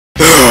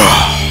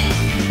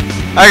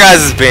Hi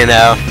guys, it's being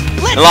now.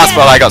 In the last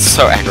part I got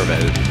so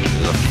aggravated.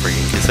 The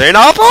freaking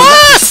casino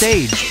boss!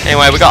 Stage.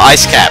 Anyway, we got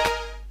Ice Cap.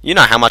 You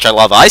know how much I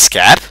love Ice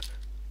Cap.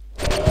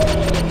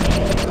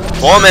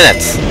 4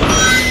 minutes.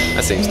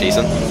 That seems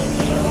decent.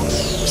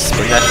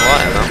 Spin that fly,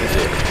 I don't know.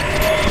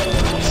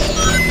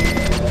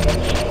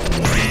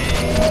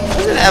 Why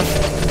does it have...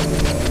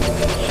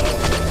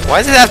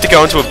 Why does it have to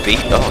go into a beat?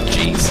 Oh,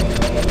 jeez.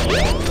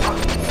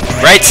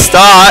 Great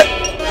start!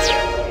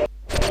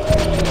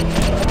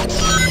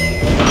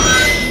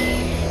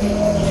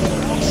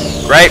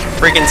 Great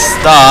friggin'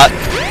 start.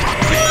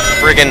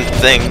 Friggin'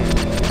 thing.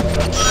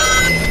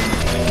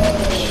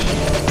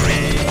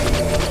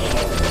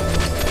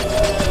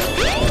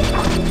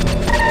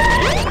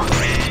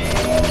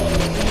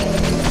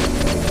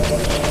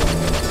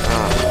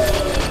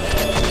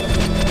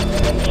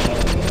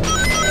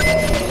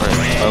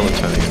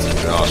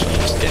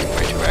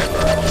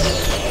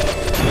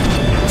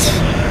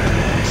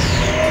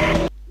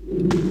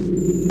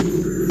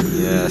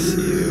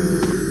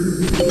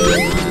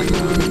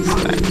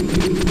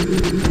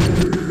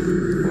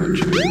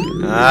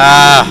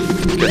 Ah,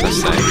 for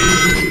goodness sake.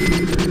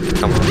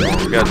 Come on,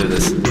 we gotta do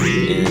this in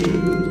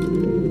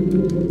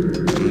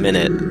a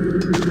minute.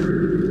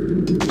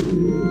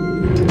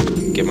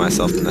 Give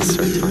myself the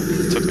necessary time.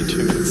 It took me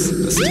 2 minutes.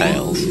 This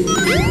tails.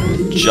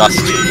 Just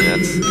 2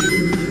 minutes.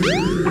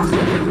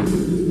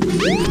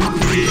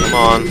 Come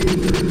on.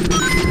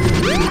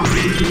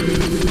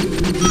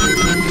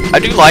 I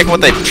do like what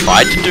they've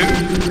tried to do,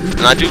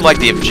 and I do like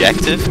the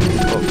objective.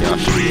 Oh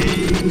gosh.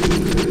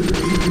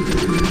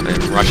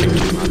 I'm rushing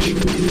too much.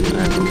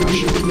 I'm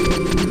rushing.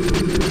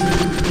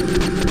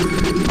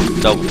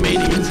 Double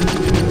meaning.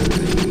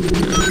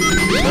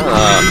 Shut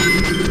up.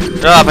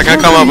 Shut up, I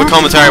can't come up with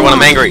commentary when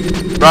I'm angry.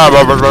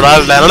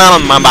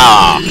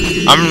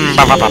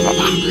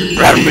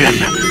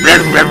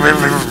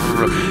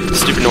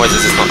 Stupid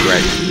noises is not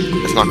great.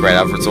 It's not great,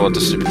 I've resorted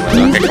to stupid noises.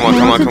 Okay, come on,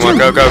 come on, come on,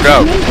 go, go,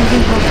 go!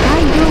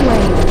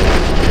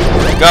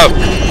 Go!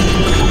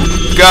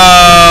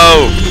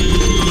 Go!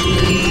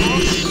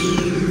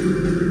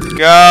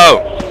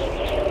 Go!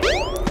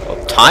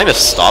 Well, timer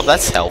stop,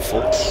 that's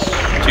helpful.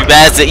 Too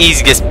bad it's the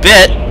easiest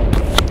bit.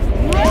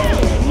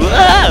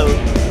 Whoa!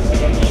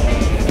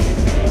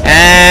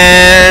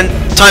 And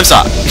time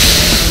stop.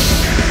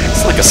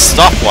 It's like a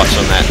stopwatch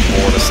on that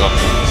board or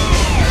something.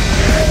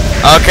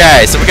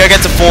 Okay, so we're gonna get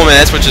to 4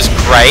 minutes, which is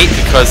great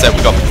because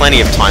we've got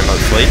plenty of time,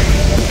 hopefully.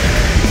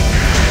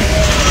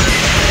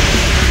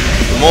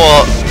 The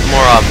more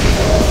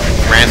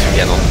grants we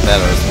get on, the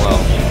better as well.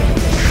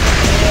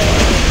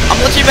 I'm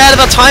not too bad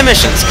about time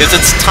missions because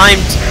it's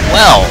timed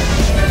well.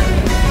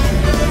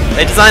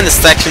 They designed this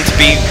section to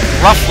be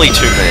roughly 2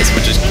 minutes,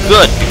 which is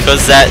good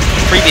because that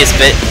previous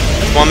bit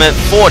is 1 minute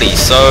 40.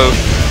 So,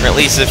 or at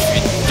least if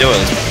you do it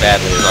as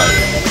badly as I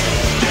do.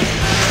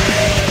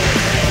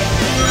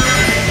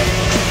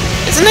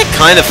 Isn't it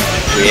kind of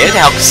weird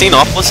how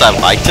Xenopolis, I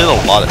liked it a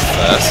lot at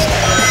first,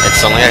 and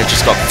suddenly I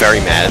just got very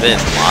mad at it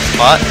in the last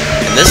part.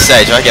 In this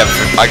stage, I got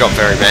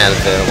very mad at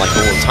it like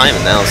all the time,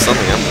 and now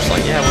suddenly I'm just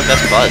like, yeah, we're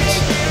best buds.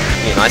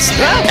 You know, I see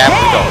that Cap,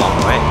 we got a long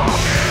way.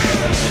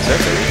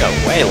 Seriously, we got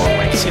way a long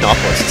way.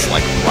 Xenopolis is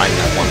like riding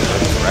that one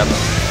road forever.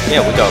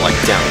 Yeah, we go like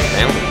down and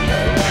down.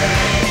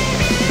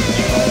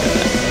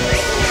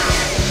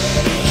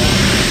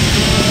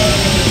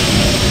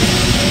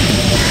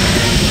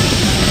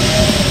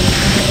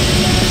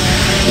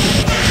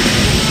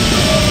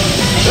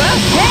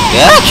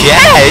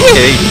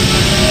 Okay!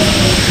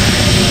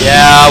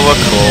 Yeah,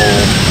 we're cool.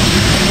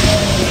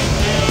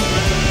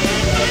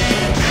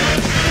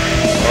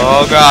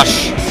 Oh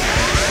gosh.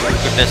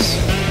 Goodness.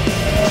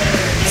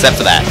 Except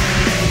for that.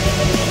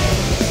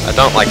 I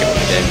don't like it when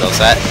the game does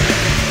that.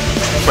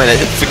 When it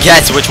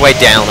forgets which way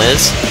down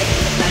is.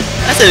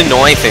 That's an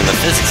annoying thing, the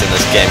physics in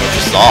this game are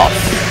just off.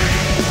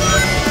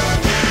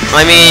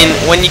 I mean,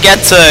 when you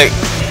get to...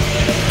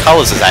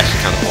 Colors is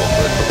actually kind of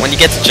awkward, but when you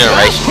get to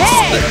Generations,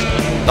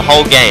 the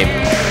whole game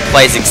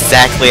plays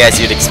exactly as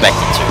you'd expect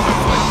it to,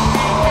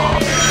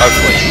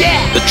 hopefully.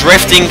 The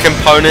drifting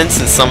components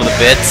in some of the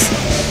bits,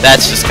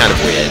 that's just kind of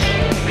weird.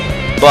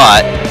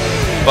 But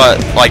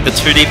like the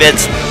 2D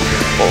bits,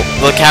 well,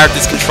 the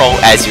characters control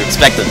as you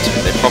expect them to.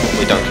 They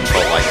probably don't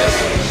control like they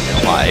do in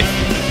real life.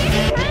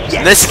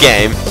 In this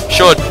game,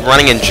 sure,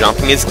 running and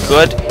jumping is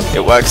good.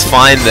 It works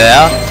fine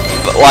there,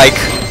 but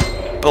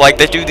like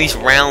they do these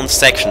round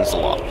sections a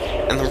lot,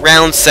 and the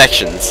round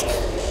sections.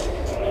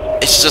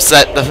 It's just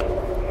that the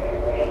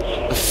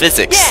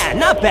physics. Yeah,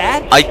 not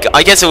bad.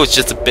 I guess it was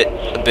just a bit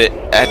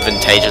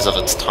advantageous of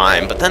its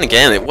time, but then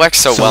again, it works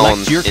so well in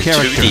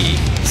 2D.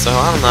 So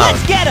I don't know.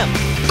 Let's get him.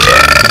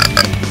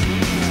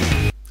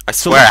 I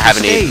swear I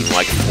haven't eaten in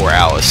like 4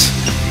 hours.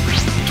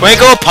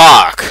 Twinkle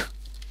Park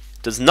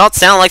does not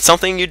sound like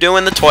something you do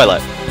in the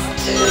toilet.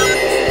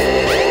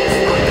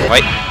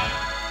 Wait.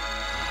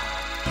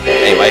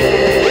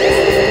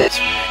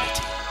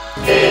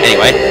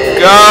 Anyway,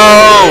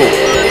 go!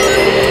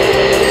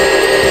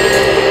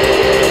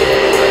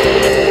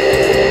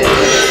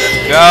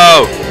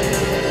 Go!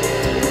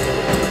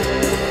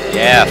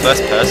 Yeah,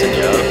 first person,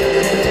 yo.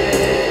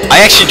 I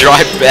actually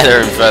drive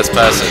better in first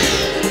person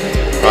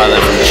rather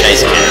than from the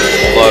chase cam.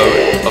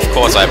 Although, of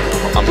course, I'm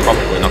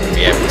probably not going to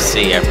be able to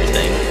see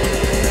everything.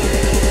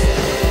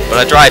 But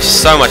I drive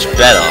so much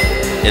better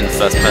in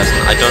first person.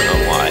 I don't know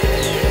why. I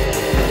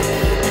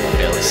can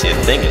barely see a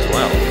thing as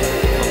well.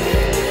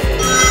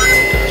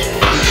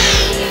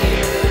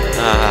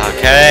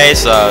 Okay,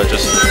 so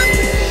just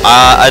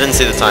I didn't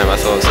see the time. I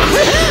thought it was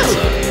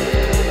so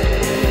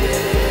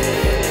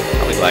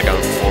I'll be back on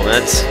 4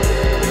 minutes.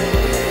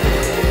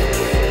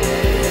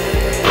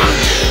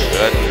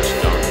 Good, I'm just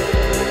going.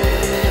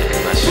 Taking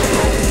a nice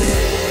stroll.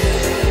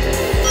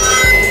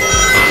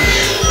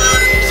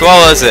 So what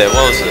was it?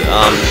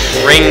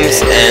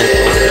 Rings and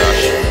oh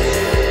gosh.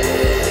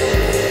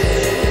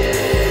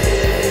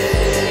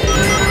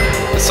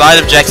 The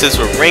side objectives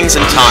were rings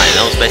and time.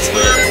 That was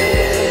basically it.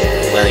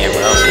 Learning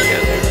everyone else you can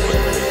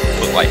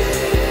put like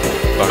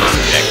bonus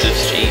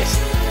objectives, jeez.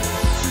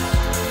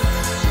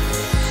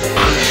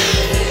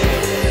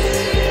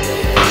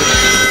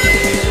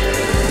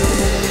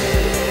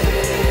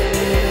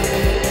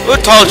 Who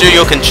told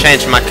you can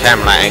change my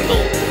camera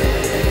angle?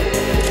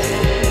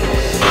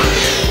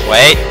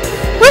 Wait.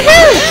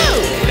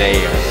 Woohoo! There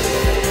you go.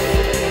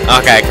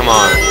 Okay, come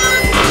on.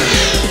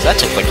 That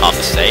took like half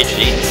a stage,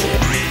 jeez.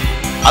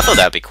 I thought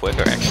that'd be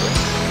quicker actually.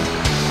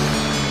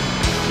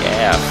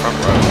 Yeah, front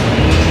row.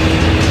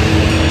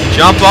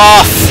 Jump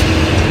off!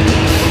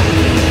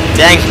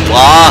 Dang,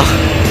 blah!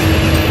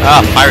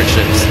 Ah, pirate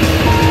ships.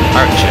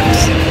 Pirate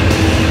ships.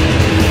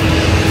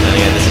 And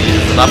again, this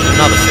uses up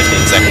another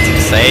 15 seconds of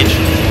the stage.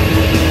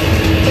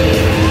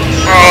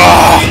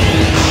 Oh,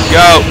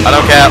 go! I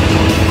don't care.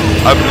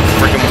 Open the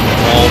freaking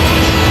wall.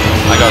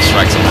 I gotta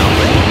strike somehow.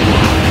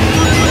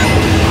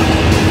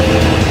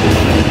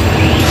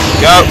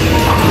 Go!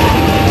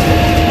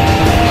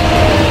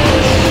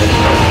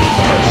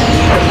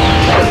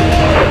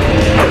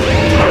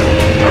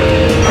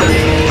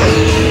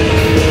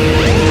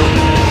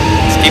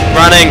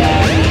 Running.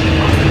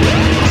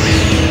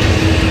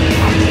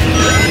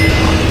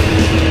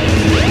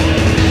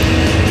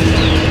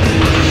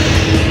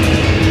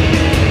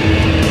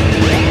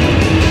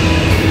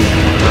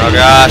 Oh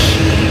gosh.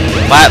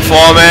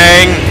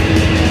 Platforming.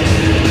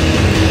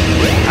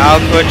 How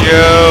could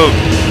you?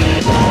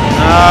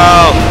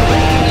 No.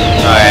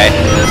 Okay.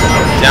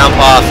 Down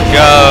path,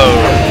 go.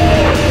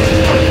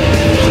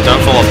 Just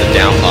don't fall off the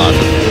down path.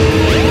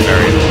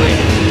 Very annoying.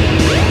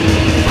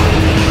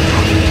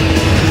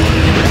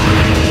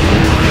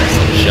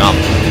 Jump. I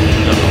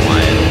don't know why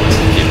it always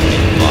gives me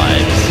the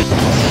vibes.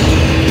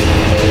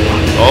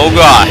 Oh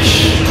gosh.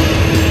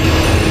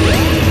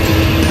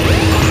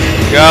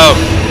 Go.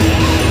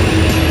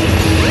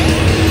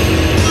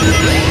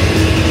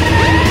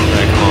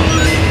 Alright, come on.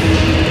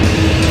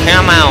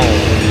 Come on.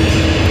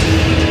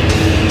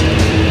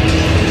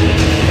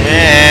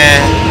 Yeah.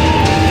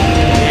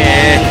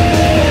 Yeah.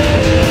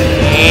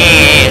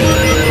 Yeah.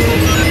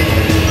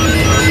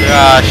 Oh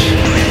gosh.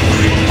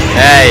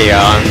 There you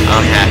go.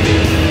 I'm happy.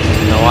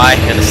 You know why?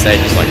 And the stage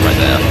is like right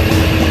there.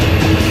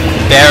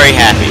 Very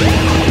happy.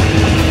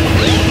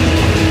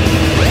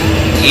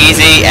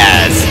 Easy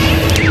as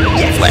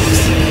flex.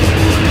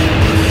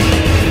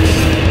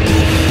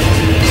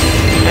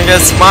 I get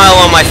a smile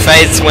on my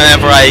face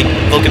whenever I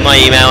look at my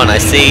email and I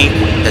see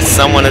that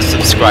someone has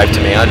subscribed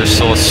to me. I just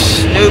saw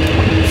Snoop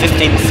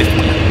 1550.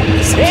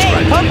 Hey,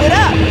 pump it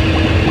up!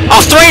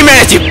 Oh, 3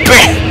 minutes, you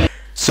bitch!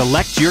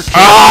 Select your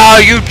Oh,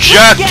 you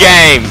jerk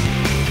game!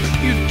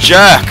 You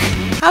jerk!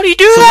 How do you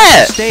do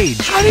that? Stage.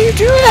 How do you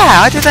do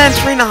that? I did that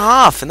in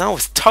 3.5 and that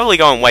was totally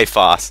going way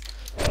fast.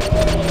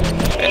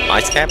 Okay,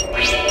 ice cap?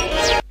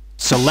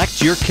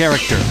 Select your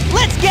character.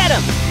 Let's get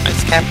him!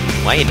 Ice cap?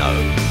 Wait, no.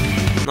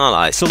 Not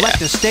ice cap.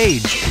 Select a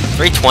stage.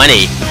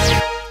 320.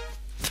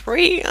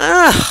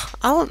 I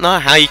don't know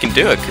how you can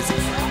do it, because I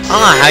don't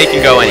know how you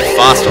can go any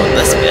faster on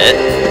this bit.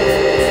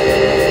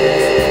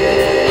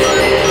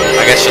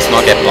 I guess just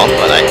not get bumped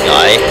by that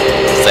guy.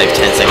 Save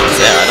 10 seconds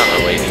there, I don't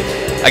know where you can.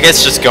 I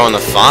guess just go on the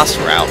fast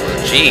route,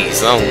 but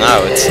jeez, oh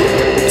no,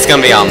 it's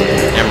gonna be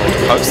Emerald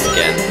Coast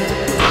again.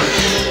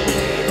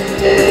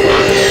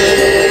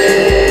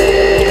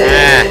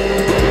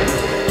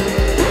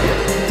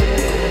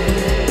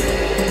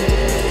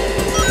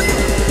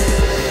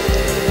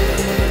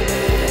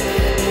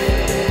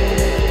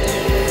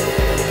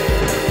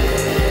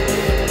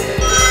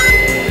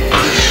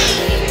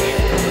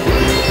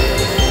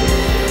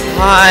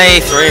 Hi,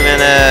 3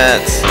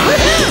 minutes.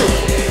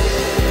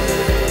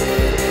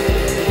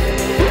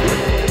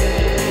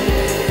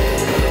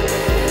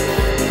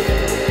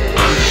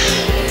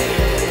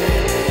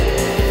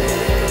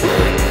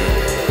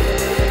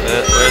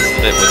 Where's the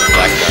bit with the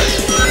black guys?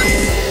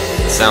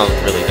 It sounds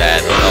really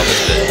bad, but oh,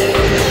 this bit.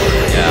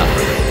 Yeah.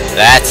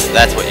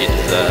 That's what you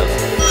deserve.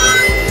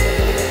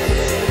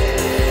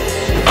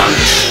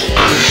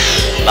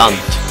 Lunt.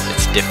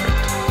 It's different.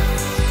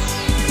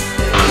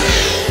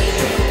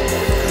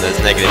 And there's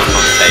negative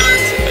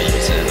connotations if I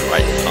use it in the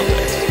right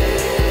context.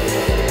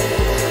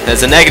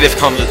 There's a negative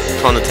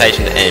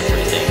connotation to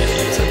everything if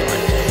you use it in the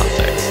right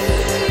context.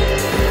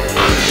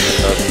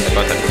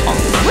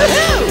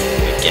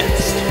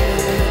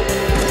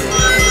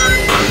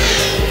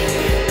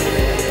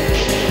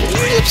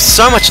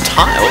 so much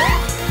tile.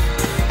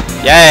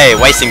 Yay,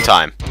 wasting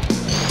time.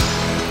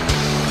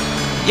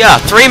 Yeah,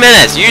 3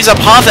 minutes. Use up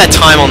half that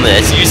time on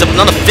this. Use up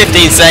another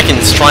 15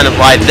 seconds trying to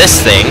ride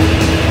this thing.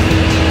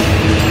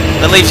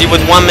 That leaves you with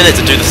 1 minute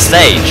to do the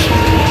stage.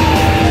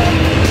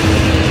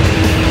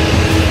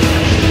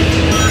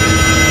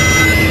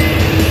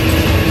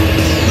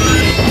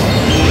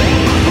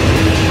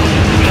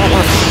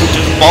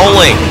 Just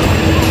bowling.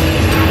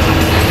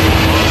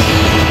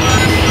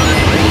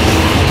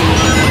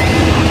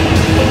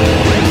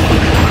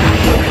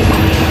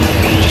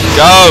 Just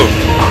go.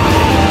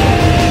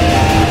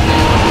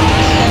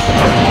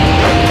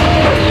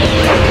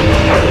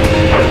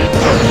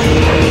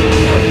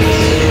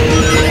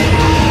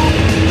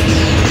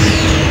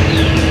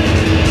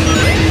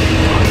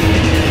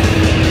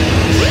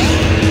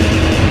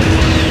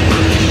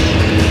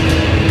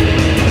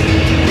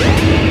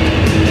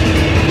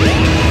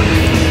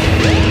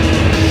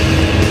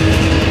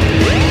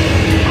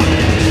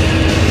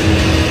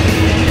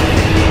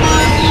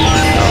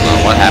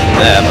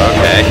 There, but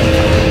okay.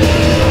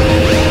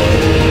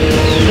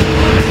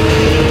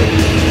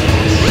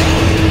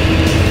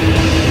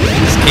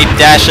 Just keep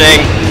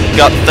dashing.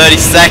 Got 30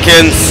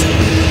 seconds.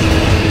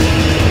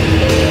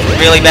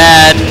 Really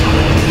bad.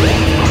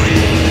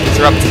 These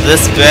are up to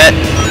this bit.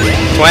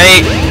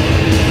 20.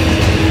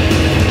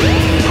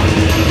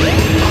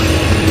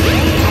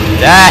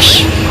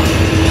 Dash.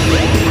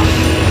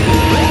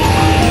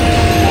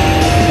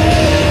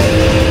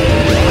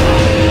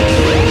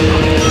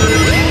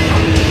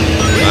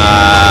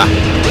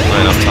 Not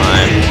enough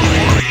time.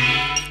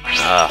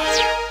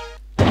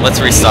 Let's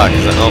restart,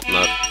 cause oh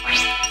no.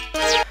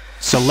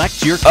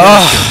 Select your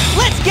character.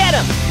 Let's get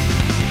him!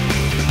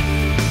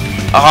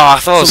 Oh, I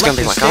thought it was gonna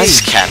be like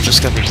ice cap,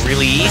 just gonna be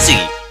really easy.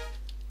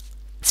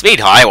 Speed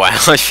highway,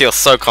 I feel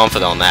so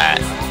confident on that.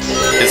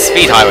 Cause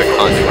speed highway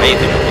can't do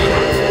anything with me.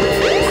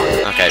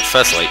 Okay,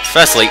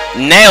 firstly,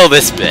 nail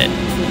this bit.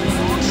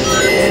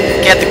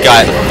 Get the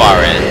guy at the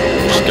far end.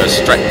 Just go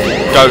straight.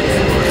 Go.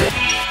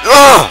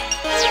 Ugh!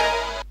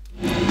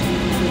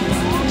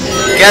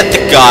 Get the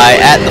guy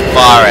at the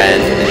far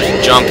end and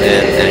just jump in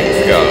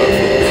and go.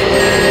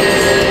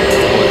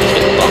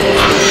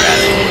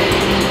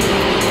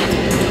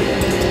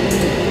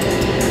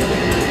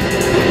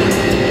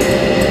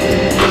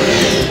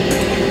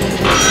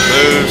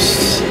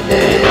 Boost.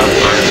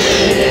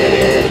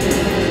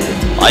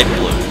 Light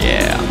blue,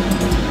 yeah.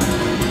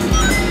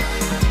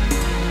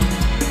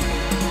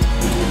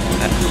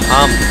 That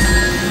hum.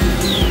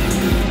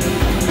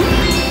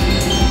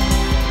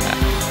 That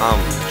hum.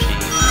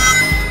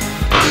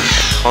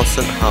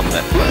 Constant hum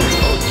that plays.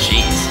 Oh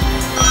jeez.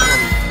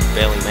 I'm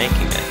barely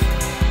making it.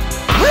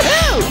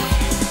 Woohoo!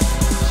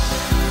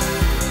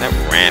 That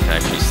ramp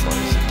actually slows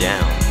you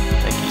down.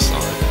 Thank you,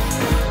 Sonic.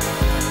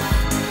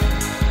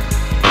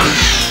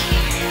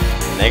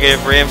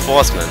 Negative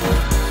reinforcement.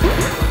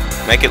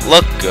 Make it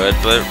look good,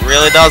 but it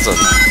really doesn't.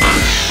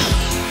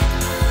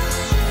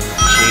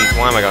 Jeez,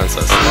 why am I going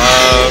so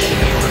slow?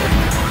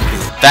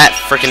 That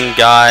freaking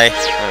guy.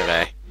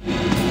 Okay.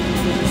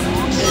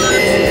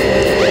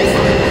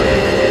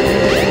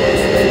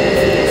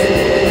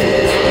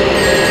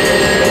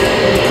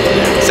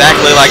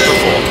 Exactly like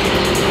before.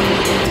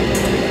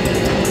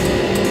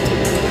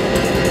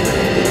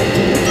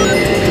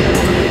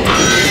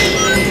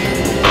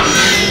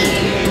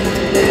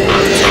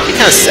 It's actually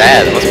kind of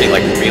sad. There must be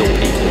like real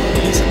people in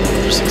these and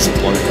just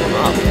explode them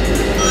up.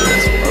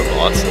 There's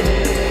robots.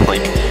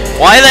 Like,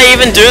 why do they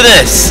even do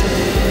this?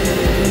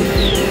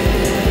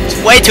 It's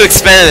way too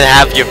expensive to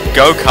have your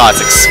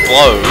go-karts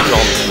explode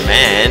on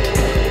demand.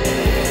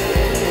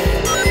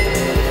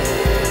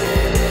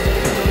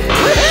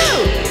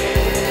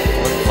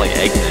 Like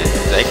Eggman,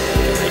 they can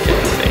make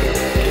anything.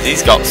 Cause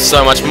he's got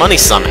so much money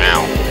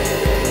somehow.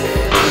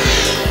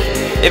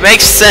 It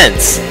makes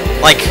sense.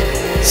 Like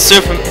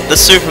the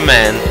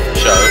Superman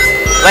show,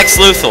 Lex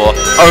Luthor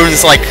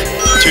owns like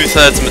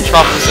 2/3 of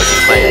Metropolis, as he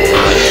claims in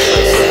like the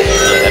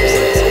first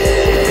episodes.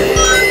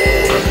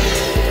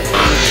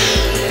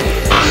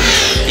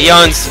 He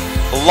owns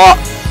a lot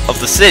of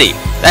the city.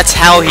 That's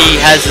how he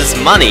has his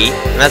money,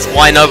 and that's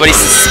why nobody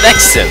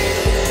suspects him.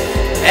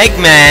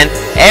 Eggman,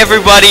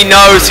 everybody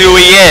knows who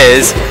he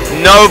is.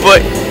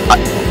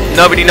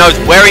 Nobody knows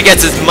where he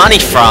gets his money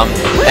from,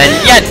 and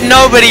yet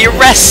nobody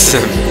arrests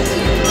him.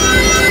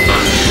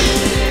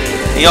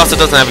 He also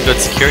doesn't have a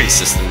good security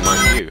system,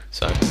 mind you.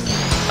 So,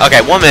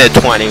 okay, 1 minute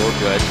 20, we're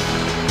good.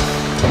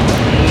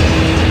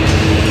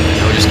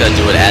 And we're just gonna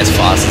do it as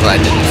fast as I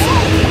did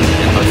before,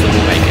 and hopefully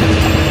we'll make it.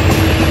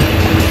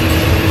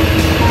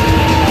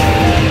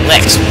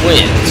 Lex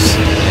wins.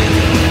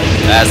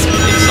 That's,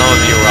 if some of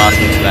you were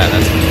asking for that,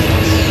 that's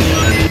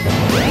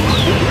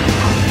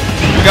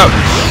here we go.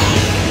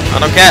 I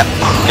don't care.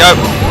 Go.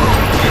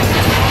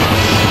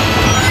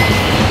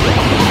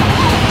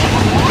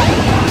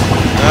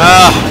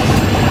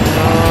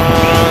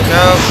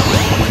 Go.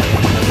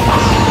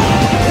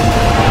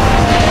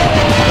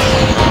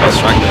 Let's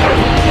try that.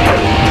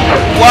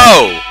 Whoa!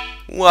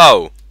 Whoa!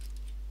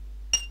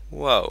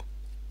 Whoa!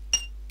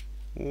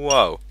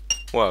 Whoa!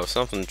 Whoa,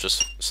 something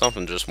just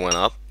went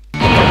up.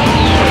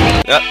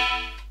 Yep.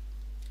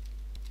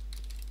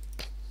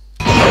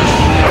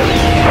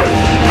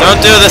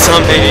 Don't do this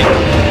on me.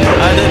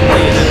 I didn't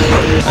mean it.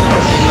 I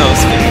don't mean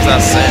those things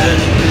I said.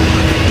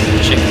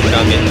 Chicken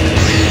nugget.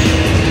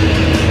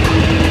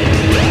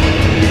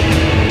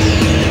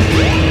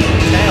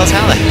 Tails,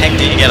 how the heck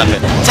do you get up here?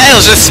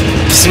 Tails just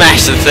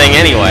smashed the thing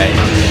anyway.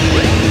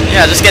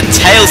 Yeah, just get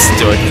Tails to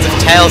do it, because if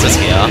Tails is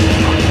here,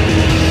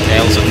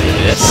 Tails will do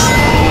this.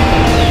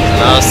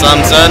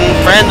 Some certain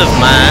friend of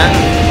mine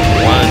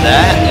wanted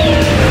that.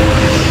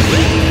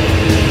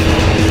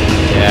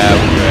 Yeah,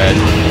 we're good.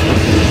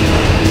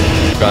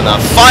 Got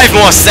enough 5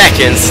 more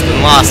seconds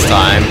than last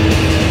time.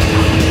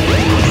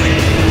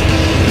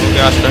 Oh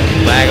gosh,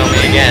 don't lag on me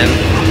again.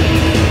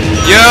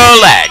 You're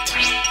lagged!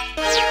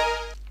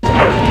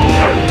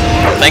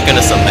 Thank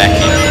goodness I'm back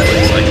here.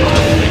 It's like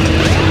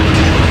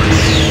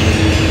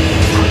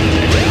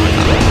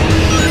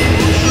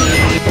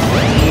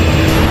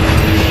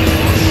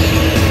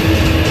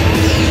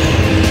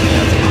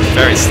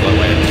very slow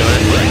way of doing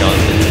it, but I got it.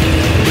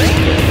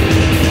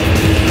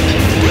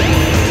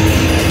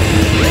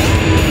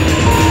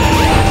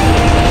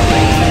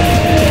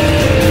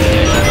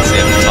 Let's see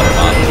if the top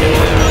part can get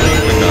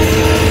quicker.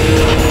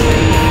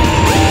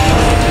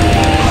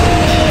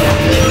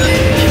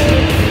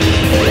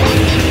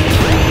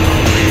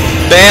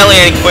 Barely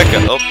any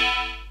quicker. Oh.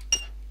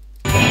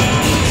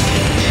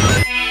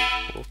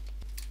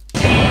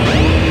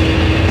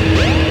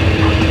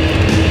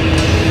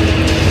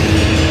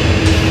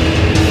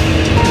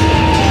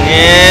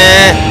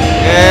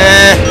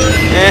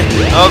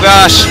 Oh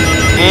gosh!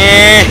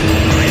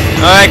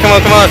 Alright, come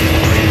on, come on!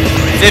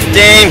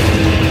 15!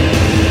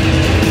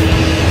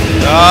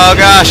 Oh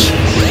gosh!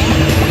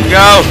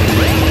 Go!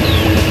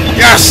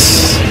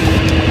 Yes!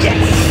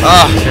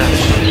 Oh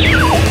gosh.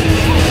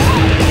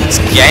 This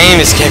game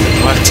is getting me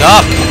worked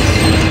up!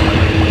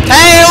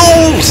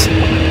 Tails!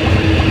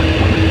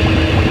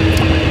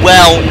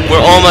 Well,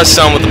 we're almost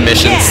done with the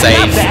mission,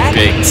 save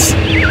Biggs.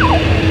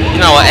 You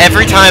know what,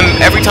 every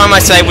time I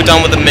say we're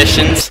done with the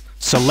missions,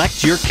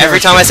 select your character. every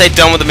time I say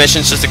done with the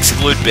missions, just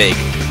exclude Big.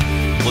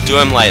 We'll do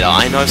him later.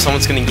 I know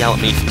someone's gonna yell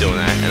at me for doing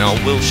that, and I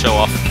will show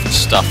off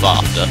stuff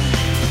after.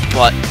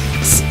 But,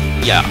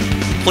 yeah.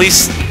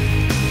 Please,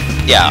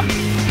 yeah.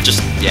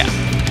 Just, yeah.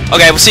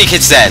 Okay, we'll see you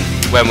kids then,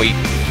 when we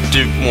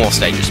do more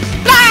stages.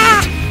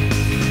 Blah!